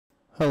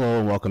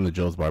Hello and welcome to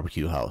Joe's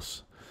Barbecue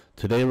House.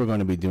 Today we're going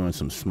to be doing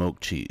some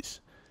smoked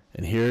cheese.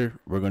 And here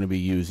we're going to be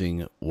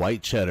using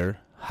white cheddar,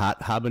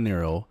 hot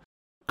habanero,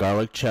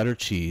 garlic cheddar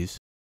cheese,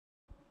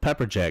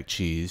 pepper jack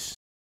cheese,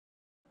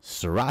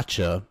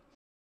 sriracha,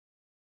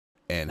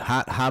 and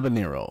hot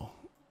habanero.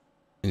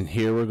 And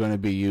here we're going to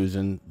be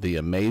using the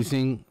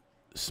amazing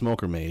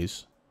smoker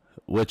maze,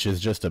 which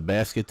is just a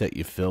basket that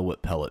you fill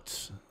with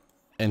pellets.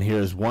 And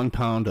here's 1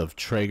 pound of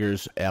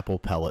Traeger's apple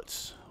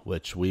pellets,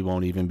 which we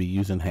won't even be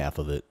using half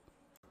of it.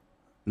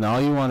 Now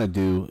all you want to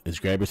do is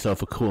grab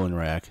yourself a cooling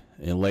rack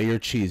and lay your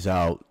cheese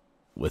out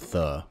with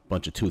a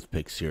bunch of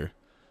toothpicks here,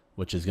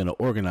 which is going to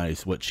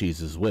organize what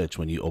cheese is which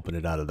when you open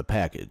it out of the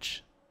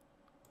package.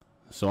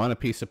 So on a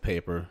piece of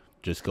paper,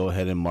 just go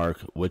ahead and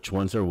mark which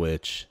ones are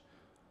which.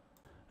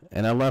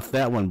 And I left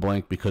that one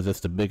blank because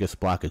it's the biggest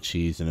block of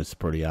cheese and it's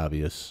pretty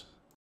obvious.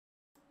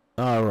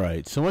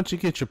 Alright, so once you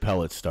get your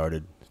pellets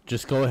started,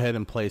 just go ahead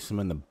and place them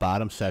in the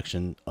bottom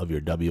section of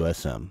your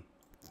WSM.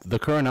 The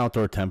current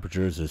outdoor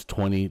temperatures is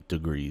 20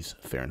 degrees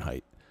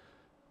Fahrenheit.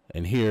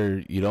 And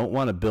here, you don't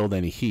want to build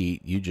any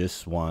heat, you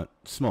just want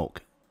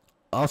smoke.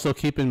 Also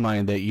keep in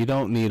mind that you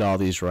don't need all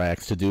these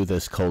racks to do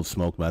this cold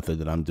smoke method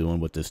that I'm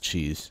doing with this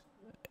cheese.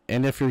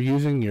 And if you're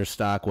using your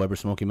stock Weber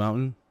Smoky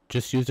Mountain,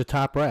 just use the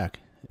top rack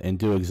and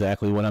do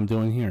exactly what I'm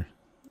doing here.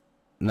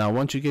 Now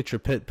once you get your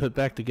pit put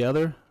back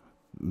together,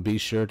 be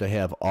sure to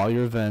have all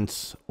your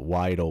vents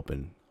wide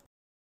open.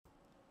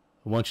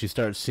 Once you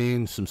start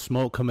seeing some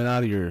smoke coming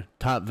out of your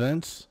top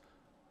vents,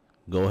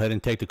 go ahead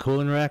and take the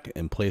cooling rack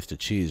and place the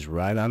cheese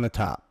right on the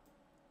top.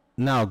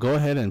 Now go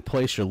ahead and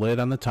place your lid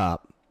on the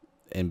top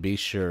and be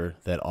sure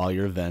that all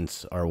your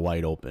vents are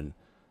wide open.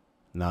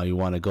 Now you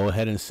want to go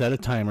ahead and set a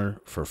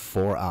timer for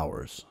 4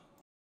 hours.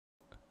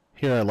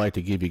 Here I'd like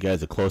to give you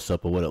guys a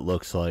close-up of what it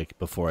looks like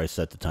before I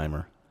set the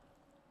timer.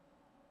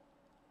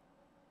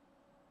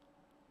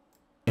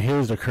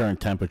 Here's the current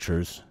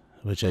temperatures,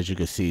 which as you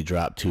can see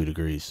dropped 2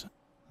 degrees.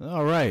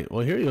 Alright,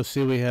 well here you'll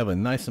see we have a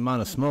nice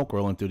amount of smoke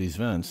rolling through these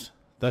vents.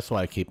 That's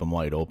why I keep them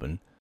wide open.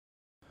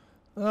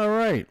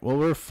 Alright, well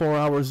we're 4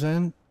 hours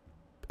in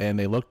and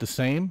they look the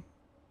same.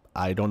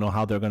 I don't know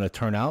how they're going to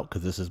turn out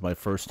because this is my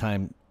first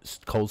time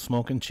cold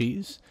smoking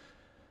cheese.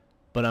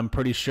 But I'm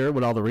pretty sure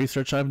with all the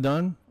research I've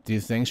done,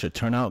 these things should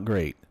turn out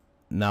great.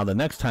 Now the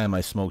next time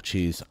I smoke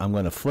cheese, I'm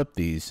going to flip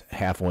these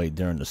halfway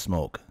during the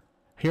smoke.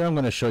 Here I'm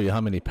going to show you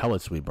how many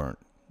pellets we burnt.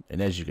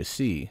 And as you can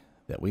see,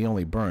 that we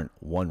only burnt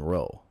 1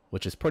 row,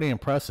 which is pretty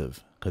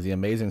impressive because the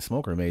amazing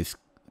smoker maze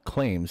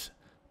claims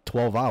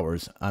 12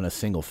 hours on a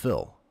single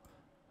fill.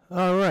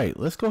 Alright,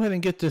 let's go ahead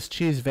and get this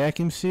cheese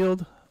vacuum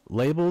sealed,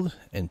 labeled,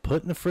 and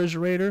put in the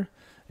refrigerator.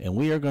 And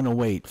we are going to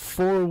wait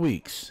 4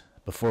 weeks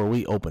before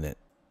we open it.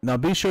 Now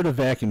be sure to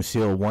vacuum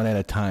seal one at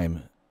a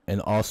time and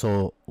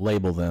also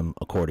label them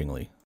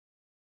accordingly.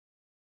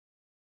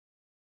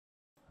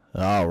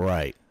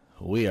 Alright,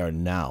 we are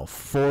now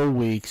 4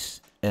 weeks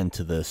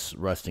into this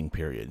resting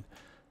period.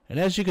 And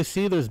as you can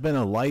see, there's been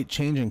a light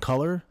change in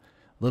color,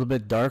 a little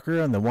bit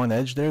darker on the one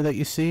edge there that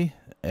you see.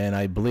 And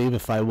I believe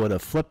if I would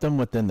have flipped them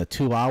within the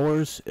 2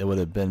 hours, it would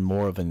have been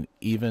more of an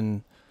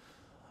even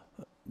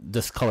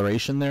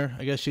discoloration there,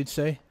 I guess you'd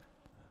say.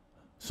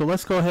 So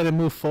let's go ahead and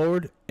move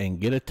forward and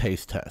get a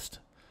taste test.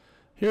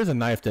 Here's a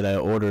knife that I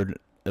ordered.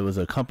 It was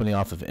a company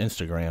off of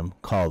Instagram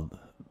called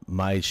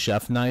My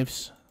Chef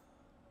Knives.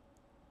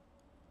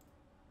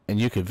 And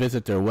you can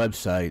visit their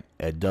website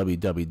at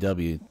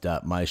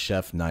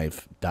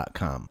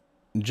www.mychefknife.com.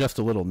 Just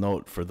a little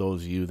note for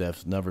those of you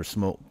that's never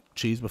smoked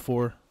cheese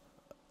before.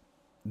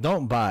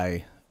 Don't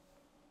buy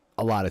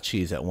a lot of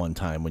cheese at one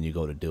time when you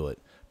go to do it.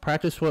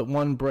 Practice with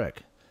 1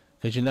 brick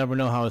because you never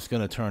know how it's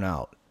going to turn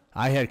out.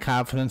 I had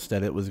confidence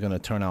that it was going to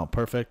turn out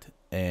perfect,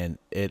 and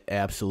it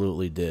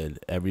absolutely did.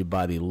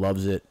 Everybody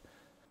loves it,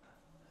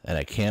 and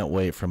I can't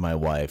wait for my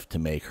wife to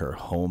make her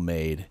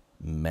homemade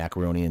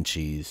macaroni and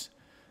cheese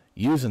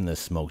using this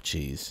smoked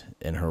cheese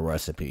in her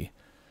recipe.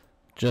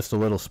 Just a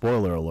little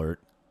spoiler alert,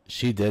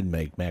 she did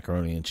make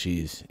macaroni and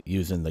cheese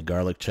using the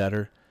garlic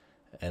cheddar,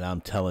 and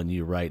I'm telling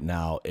you right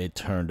now, it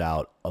turned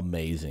out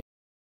amazing.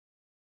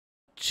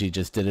 She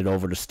just did it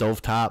over the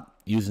stovetop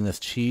using this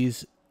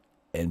cheese,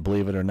 and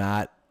believe it or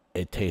not,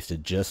 it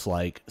tasted just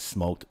like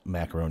smoked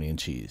macaroni and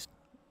cheese.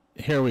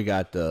 Here we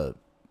got the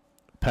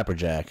pepper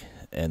jack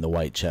and the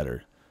white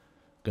cheddar.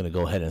 Gonna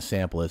go ahead and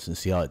sample this and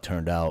see how it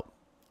turned out.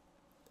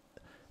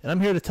 And I'm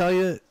here to tell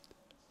you,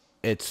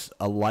 it's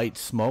a light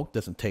smoke,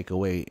 doesn't take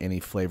away any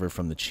flavor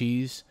from the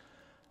cheese,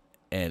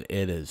 and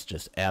it is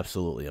just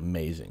absolutely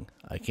amazing.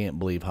 I can't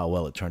believe how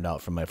well it turned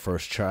out from my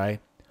first try.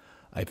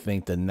 I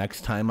think the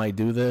next time I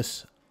do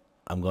this,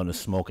 I'm going to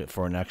smoke it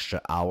for an extra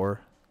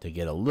hour to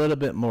get a little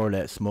bit more of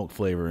that smoke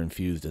flavor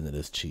infused into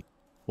this cheese.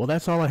 Well,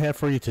 that's all I have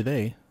for you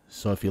today.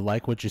 So if you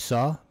like what you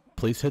saw,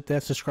 please hit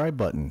that subscribe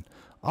button.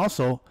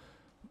 Also,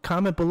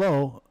 comment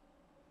below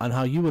on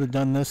how you would have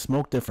done this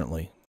smoke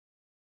differently.